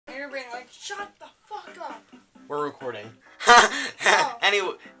Shut the fuck up. We're recording. Oh.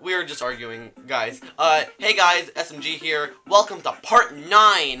 Anyway, we were just arguing, guys. Hey guys, SMG here. Welcome to part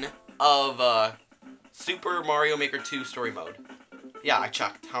 9 of, Super Mario Maker 2 story mode. Yeah, I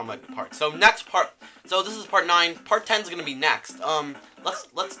checked how much parts. So next part, so this is part 9. Part 10 is gonna be next.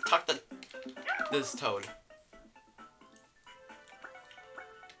 Let's talk to this Toad.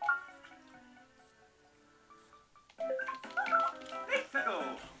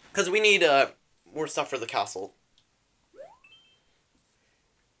 Because we need, more stuff for the castle.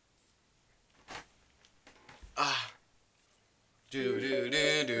 Do do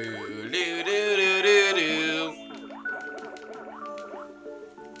do do do do do do do.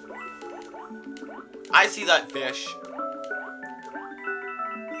 I see that fish.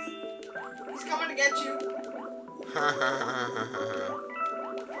 He's coming to get you.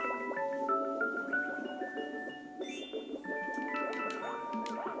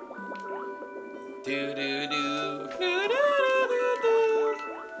 Do do do do do do do.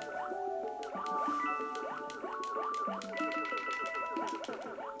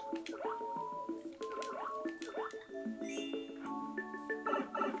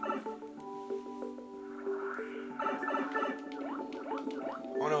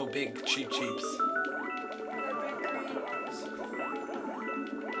 Oh no, big cheeps.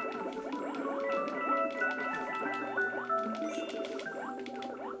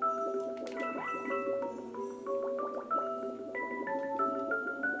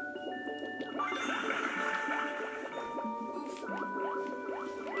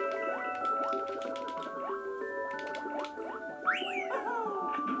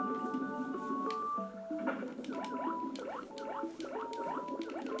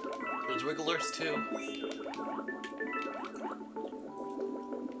 There's wigglers too.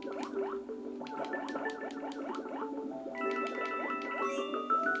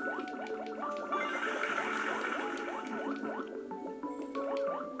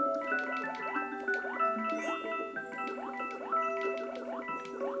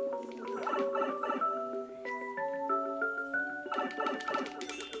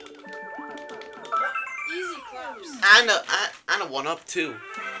 Easy claps. And a 1-up too.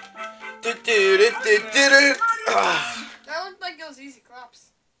 Do do do do do do. That looked like it was easy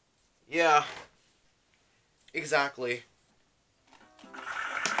claps. Yeah. Exactly.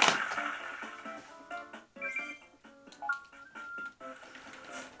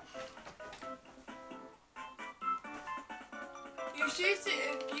 You should see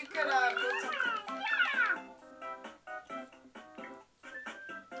if you could build something.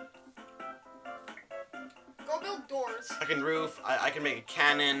 Go build doors. I can roof. I can make a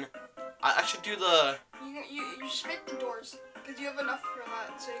cannon. I should do the. You should make the doors because you have enough for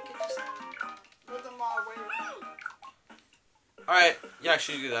that, so you can just build them all away. Alright, yeah, I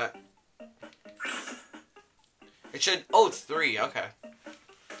should do that. It should. Oh, it's 3. Okay.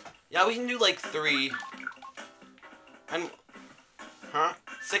 Yeah, we can do like 3. And. Huh?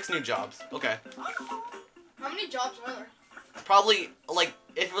 6 new jobs. Okay. How many jobs are there? Probably, like,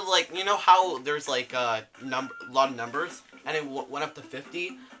 if it was like, you know how there's like a lot of numbers and it went up to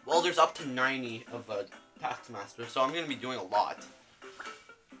 50? Well, there's up to 90 of Taskmaster, so I'm gonna be doing a lot.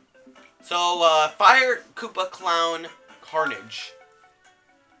 So, Fire Koopa Clown Carnage.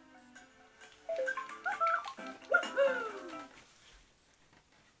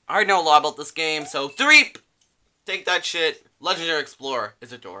 I already know a lot about this game, so Threep! Take that shit. Legendary Explorer.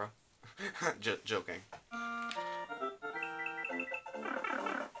 Is it Dora? Joking.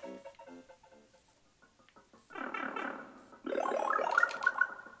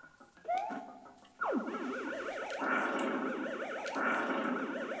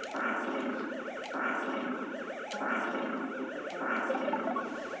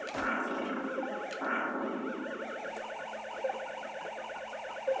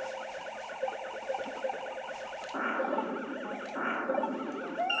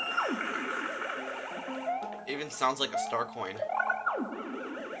 Even sounds like a star coin.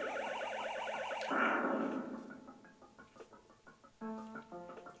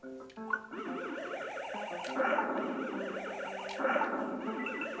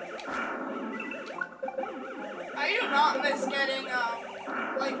 I do not miss getting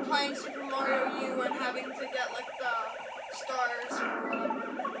like playing Super Mario U and having to get like the stars or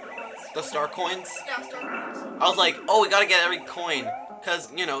whatever it was. The star coins? Yeah, star coins. I was like, oh, we gotta get every coin.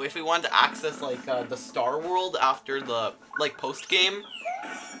 Because, you know, if we wanted to access, like, the Star World after the, like, post-game,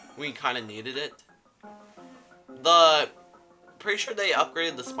 we kind of needed it. Pretty sure they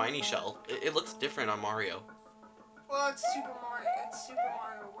upgraded the spiny shell. It looks different on Mario. Well, it's Super Mario. It's Super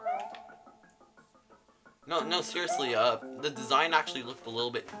Mario World. No, seriously, the design actually looked a little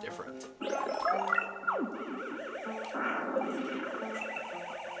bit different. Go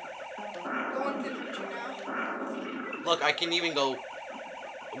on, Pikachu now. Look, I can even go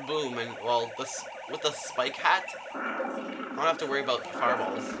boom, and, well, with the spike hat, I don't have to worry about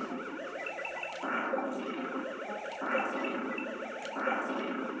fireballs.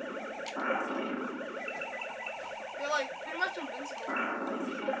 You're like pretty much invincible.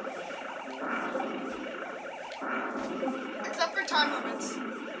 Except for time limits.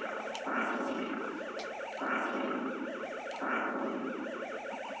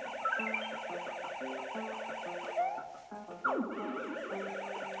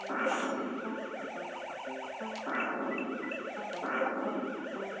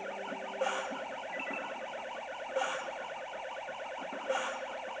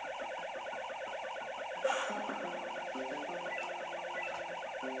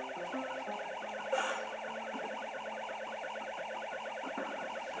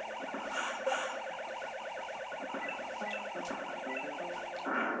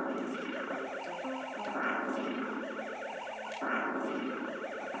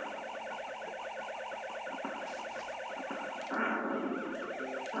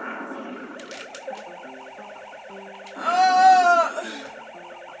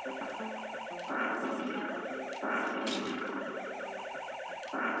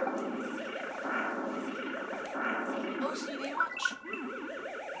 OCD much?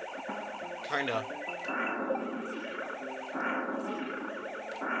 Kinda.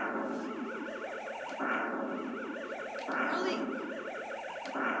 Really?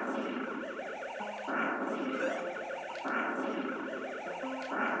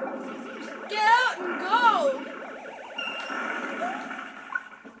 Get out and go!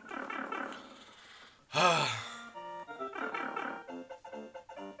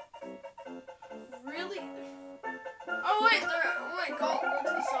 Really? Oh wait, go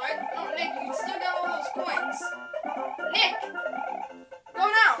to the side. No, Nick, you can still get all those coins. Nick! Go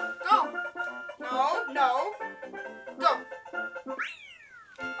now! Go! No. Go!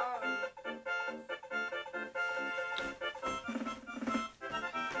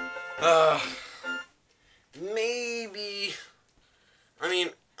 Maybe. I mean,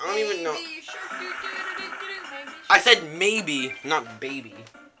 I don't even know. Maybe shark doo doo doo doo doo, maybe I shark. said maybe, not baby.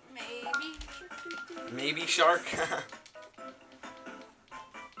 Maybe shark doo doo doo. Maybe shark.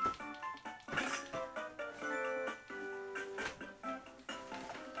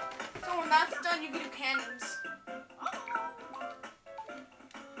 So when that's done, you can do cannons.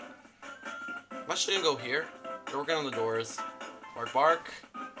 I'm actually gonna go here. They're working on the doors. Bark, bark.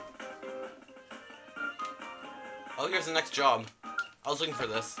 Oh, here's the next job. I was looking for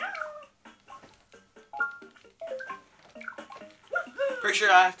this. Pretty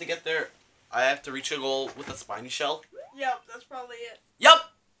sure I have to get there. I have to reach a goal with a spiny shell. Yep, that's probably it.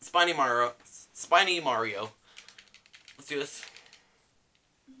 Yup! Spiny Mario. Spiny Mario. Let's do this.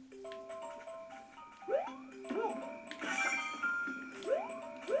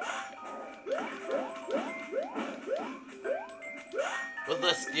 With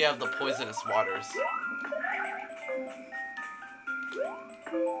this, you have the poisonous waters.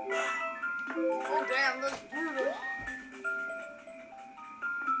 Oh damn, that's brutal.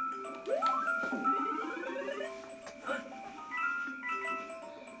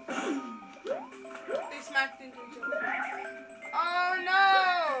 They smacked into each other. Oh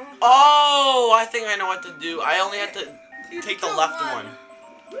no! Oh, I think I know what to do. I only have to You take the killed left one.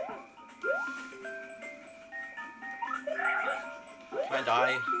 Can I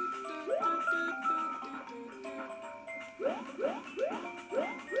die?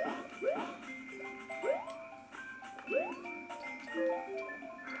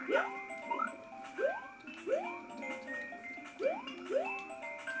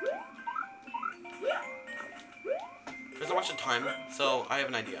 There's a bunch of time, so I have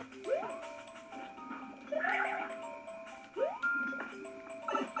an idea.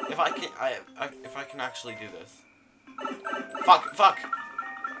 If I can actually do this. Fuck!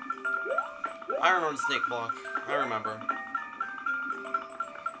 I remember the snake block. I remember.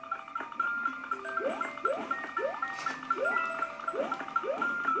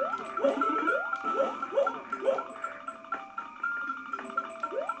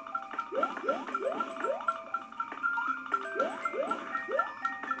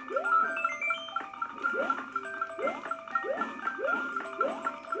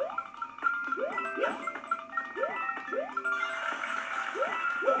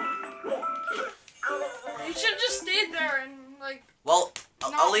 You should just stayed there and like. Well,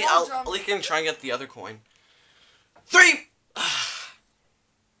 I'll can try and get the other coin. 3.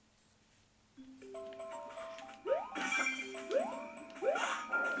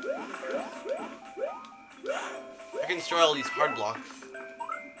 can destroy all these hard blocks.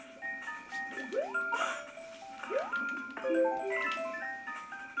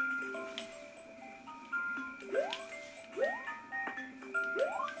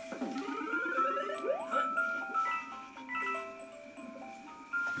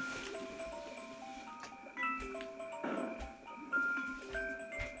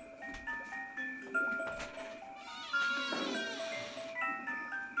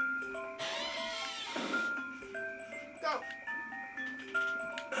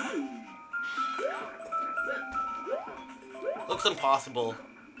 Looks impossible.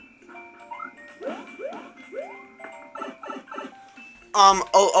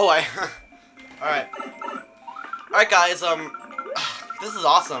 Alright guys, this is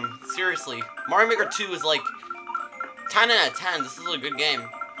awesome. Seriously. Mario Maker 2 is like 10 out of 10. This is a good game.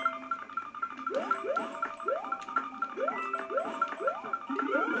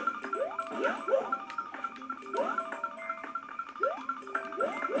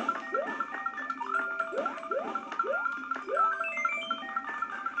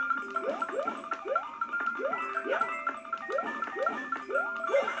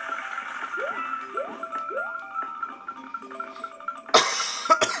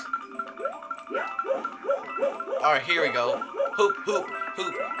 Alright, here we go. Hoop, hoop,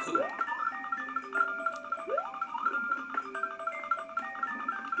 hoop, hoop.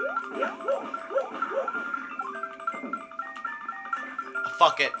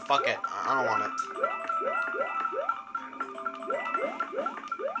 Fuck it, fuck it. I don't want it.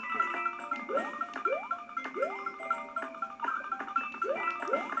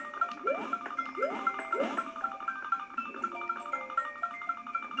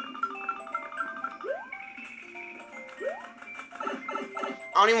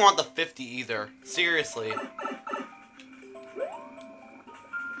 I don't even want the 50 either. Seriously.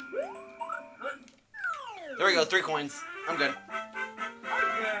 There we go, 3 coins. I'm good.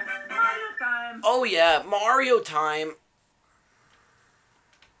 Oh yeah, Mario time.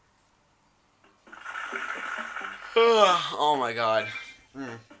 Oh my god.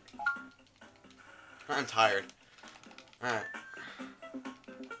 I'm tired. Alright.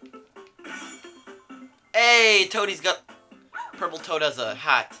 Hey, Toadie's got... Purple Toad has a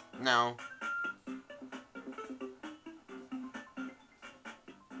hat now.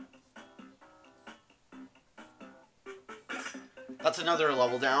 That's another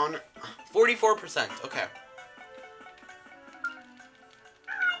level down. 44%. Okay.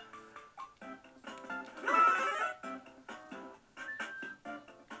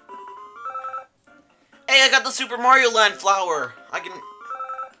 Hey, I got the Super Mario Land flower. I can...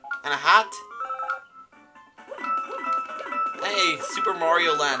 And a hat? Hey, Super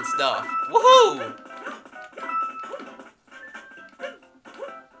Mario Land stuff. Woohoo!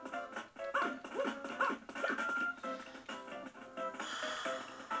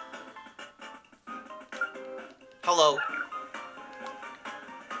 Hello.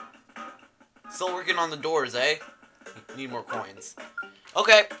 Still working on the doors, eh? Need more coins.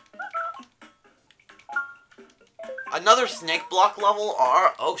 Okay. Another snake block level?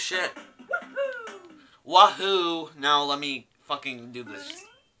 Oh shit. Wahoo! Now let me fucking do this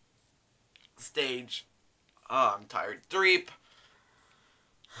stage. Oh, I'm tired. Threep.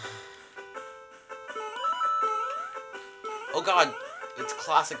 Oh god, it's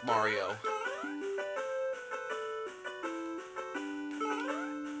classic Mario.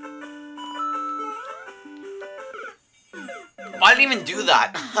 Why did I even do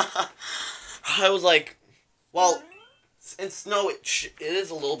that? I was like, well, in snow it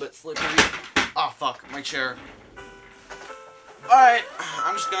is a little bit slippery. Oh fuck, my chair. Alright,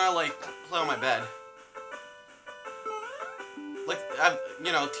 I'm just gonna like play on my bed. Like,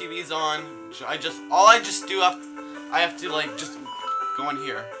 you know, TV's on. I have to like just go in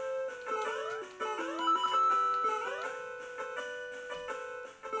here.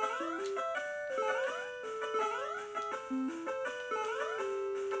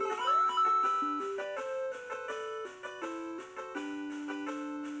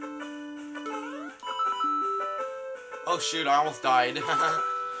 Oh shoot, I almost died. Whoa!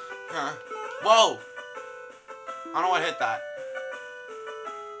 I don't know what hit that.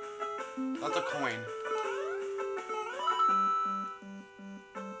 That's a coin.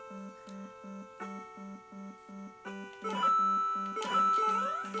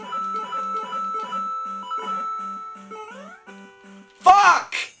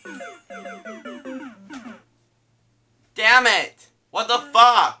 Fuck! Damn it! What the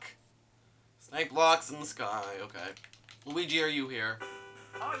fuck? Snake blocks in the sky, okay. Luigi, are you here?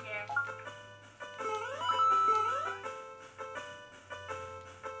 Oh yeah.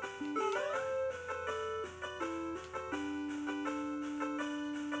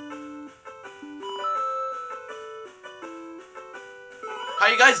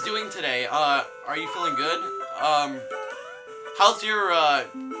 you guys doing today? Are you feeling good? How's your,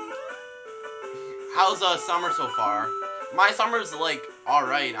 how's, summer so far? My summer's, like,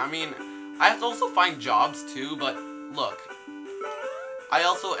 alright. I mean, I have to also find jobs, too, but, look. I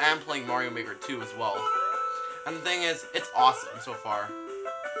also am playing Mario Maker 2 as well. And the thing is, it's awesome so far.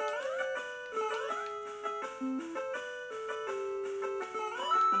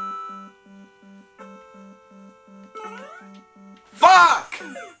 Fuck!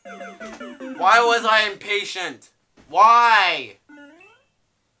 Why was I impatient? Why?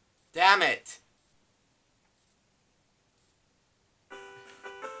 Damn it.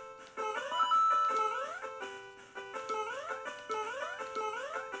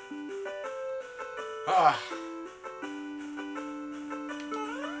 Ah.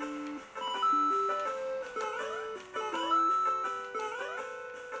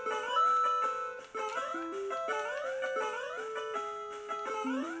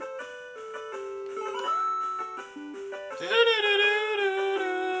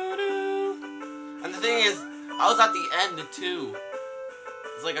 And the thing is, I was at the end too.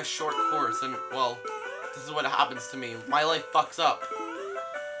 It's like a short course, and well, this is what happens to me. My life fucks up.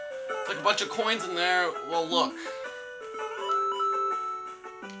 It's like a bunch of coins in there. Well, look.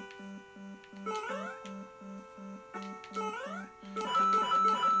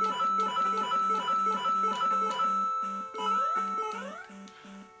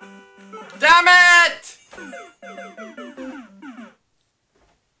 Damn it!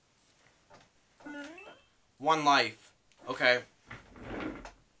 One life. Okay.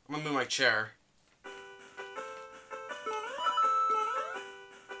 I'm gonna move my chair.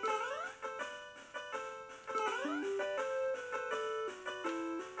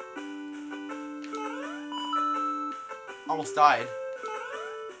 Almost died.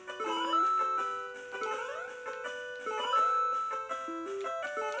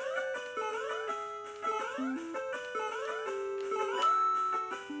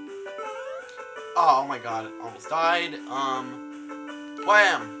 Oh my god, almost died.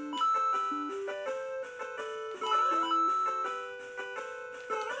 Wham!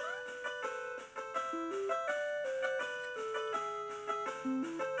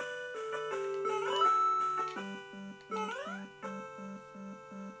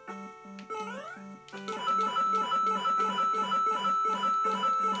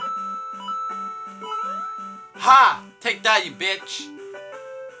 Ha! Take that, you bitch!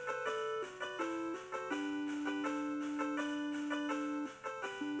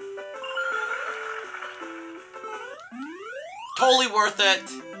 Totally worth it.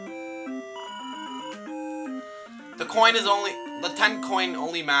 The coin is only... The 10 coin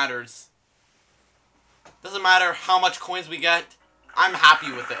only matters. Doesn't matter how much coins we get. I'm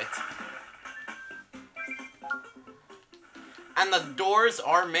happy with it. And the doors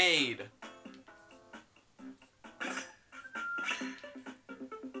are made.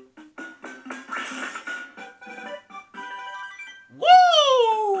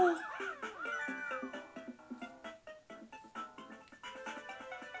 Woo!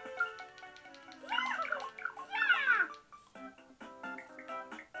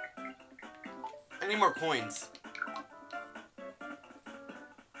 I need more coins.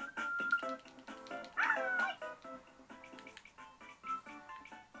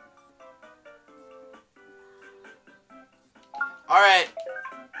 Alright.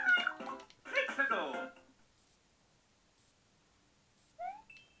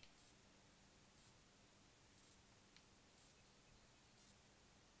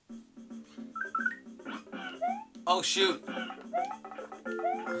 Oh shoot.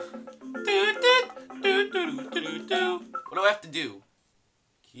 What do I have to do?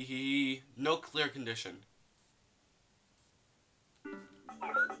 No clear condition.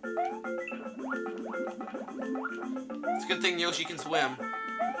 It's a good thing Yoshi can swim.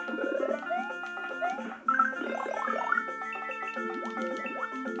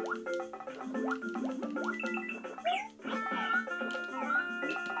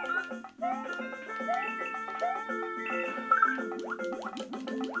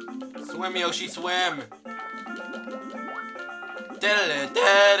 Swim, Yoshi, swim!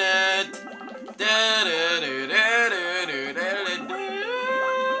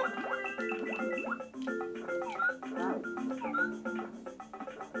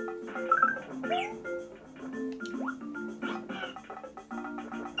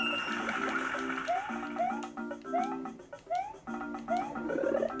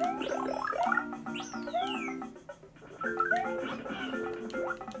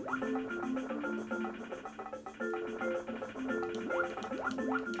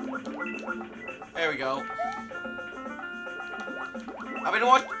 There we go.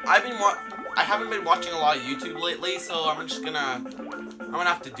 I haven't been watching a lot of YouTube lately, so I'm gonna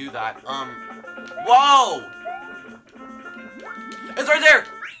have to do that. Whoa! It's right there!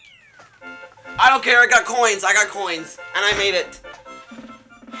 I don't care, I got coins, and I made it.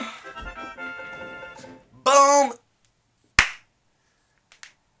 Boom!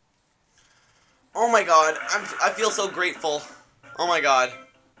 Oh my god, I feel so grateful. Oh my god.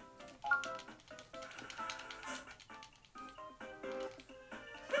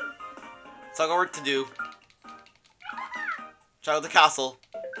 So I got work to do. Check out the castle.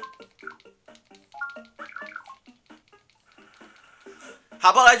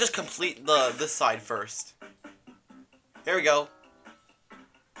 How about I just complete this side first? Here we go.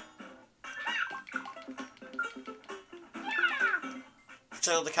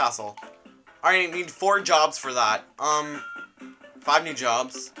 Check out the castle. I need 4 jobs for that. 5 new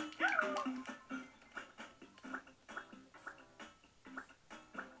jobs.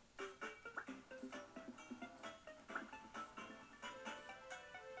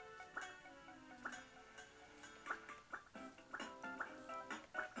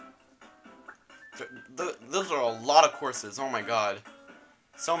 Those are a lot of courses. Oh my god.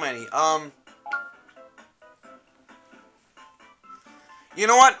 So many. You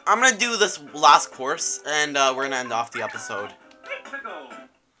know what? I'm gonna do this last course, and we're gonna end off the episode.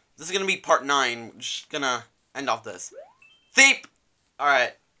 This is gonna be part 9. Just gonna end off this. Thief!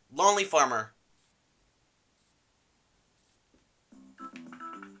 Alright. Lonely Farmer.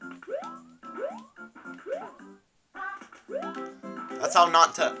 That's how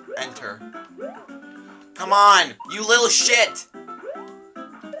not to enter. Come on, you little shit!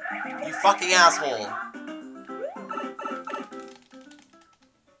 You fucking asshole.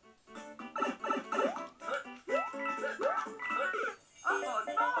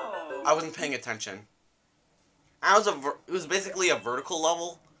 I wasn't paying attention. It was basically a vertical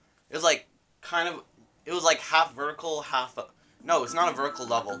level. It was like it was like half vertical, half. No, it's not a vertical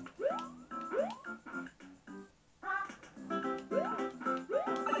level.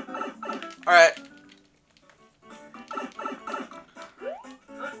 All right.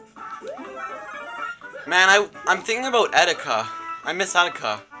 Man, I'm thinking about Etika. I miss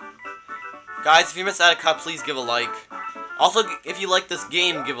Etika. Guys, if you miss Etika, please give a like. Also, if you like this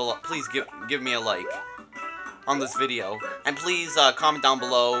game, please give me a like on this video. And please comment down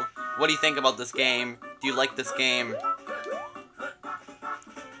below. What do you think about this game? Do you like this game?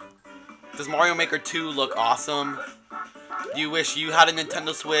 Does Mario Maker 2 look awesome? Do you wish you had a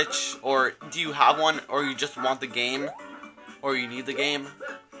Nintendo Switch? Or do you have one? Or you just want the game? Or you need the game?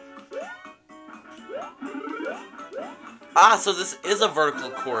 Ah, so this is a vertical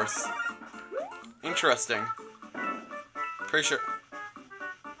course. Interesting. Pretty sure.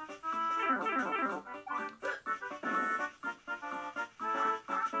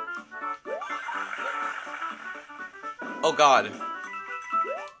 Oh god.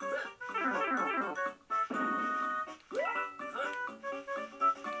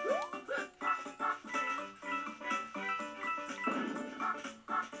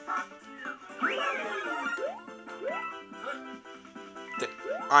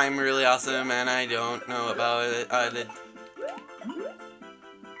 I'm really awesome and I don't know about it.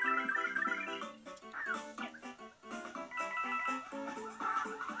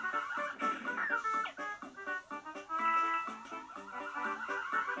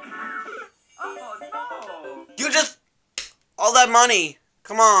 You just... all that money.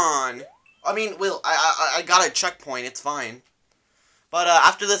 Come on. I mean, Will, I got a checkpoint. It's fine. But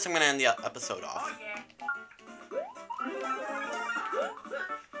after this, I'm going to end the episode off.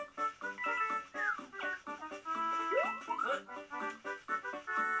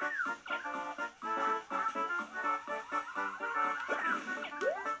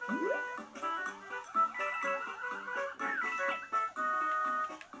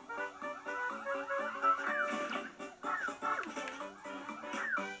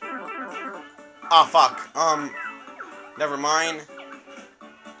 Ah, fuck. Never mind.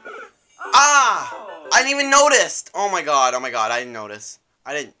 Ah! I didn't even notice! Oh my god, I didn't notice.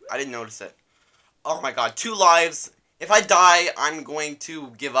 I didn't notice it. Oh my god, 2 lives. If I die, I'm going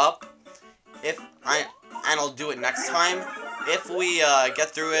to give up. And I'll do it next time. If we get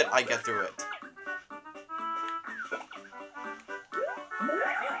through it, I get through it.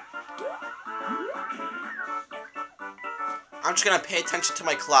 I'm just gonna pay attention to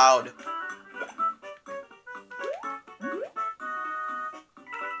my cloud.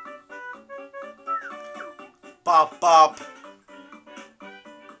 Bop, bop.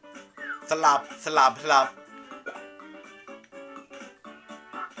 Slap, slap, slap.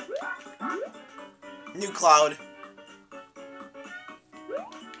 New cloud.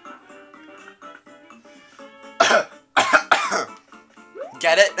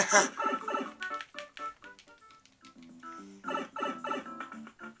 Get it?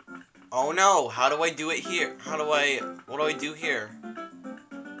 Oh no, how do I do it here? What do I do here?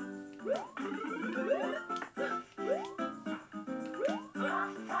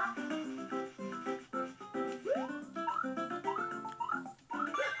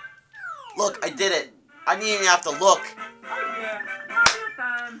 Look, I did it. I didn't even have to look.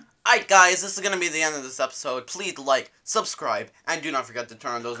 Alright guys, this is going to be the end of this episode. Please like, subscribe, and do not forget to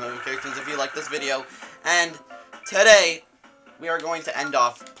turn on those notifications if you like this video. And today, we are going to end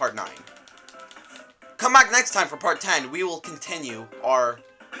off part 9. Come back next time for part 10. We will continue our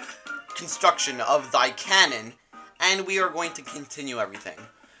construction of thy cannon, and we are going to continue everything.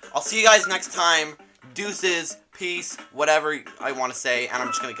 I'll see you guys next time. Deuces, peace, whatever I want to say, and I'm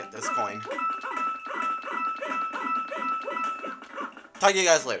just going to get this coin. Talk to you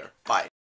guys later. Bye.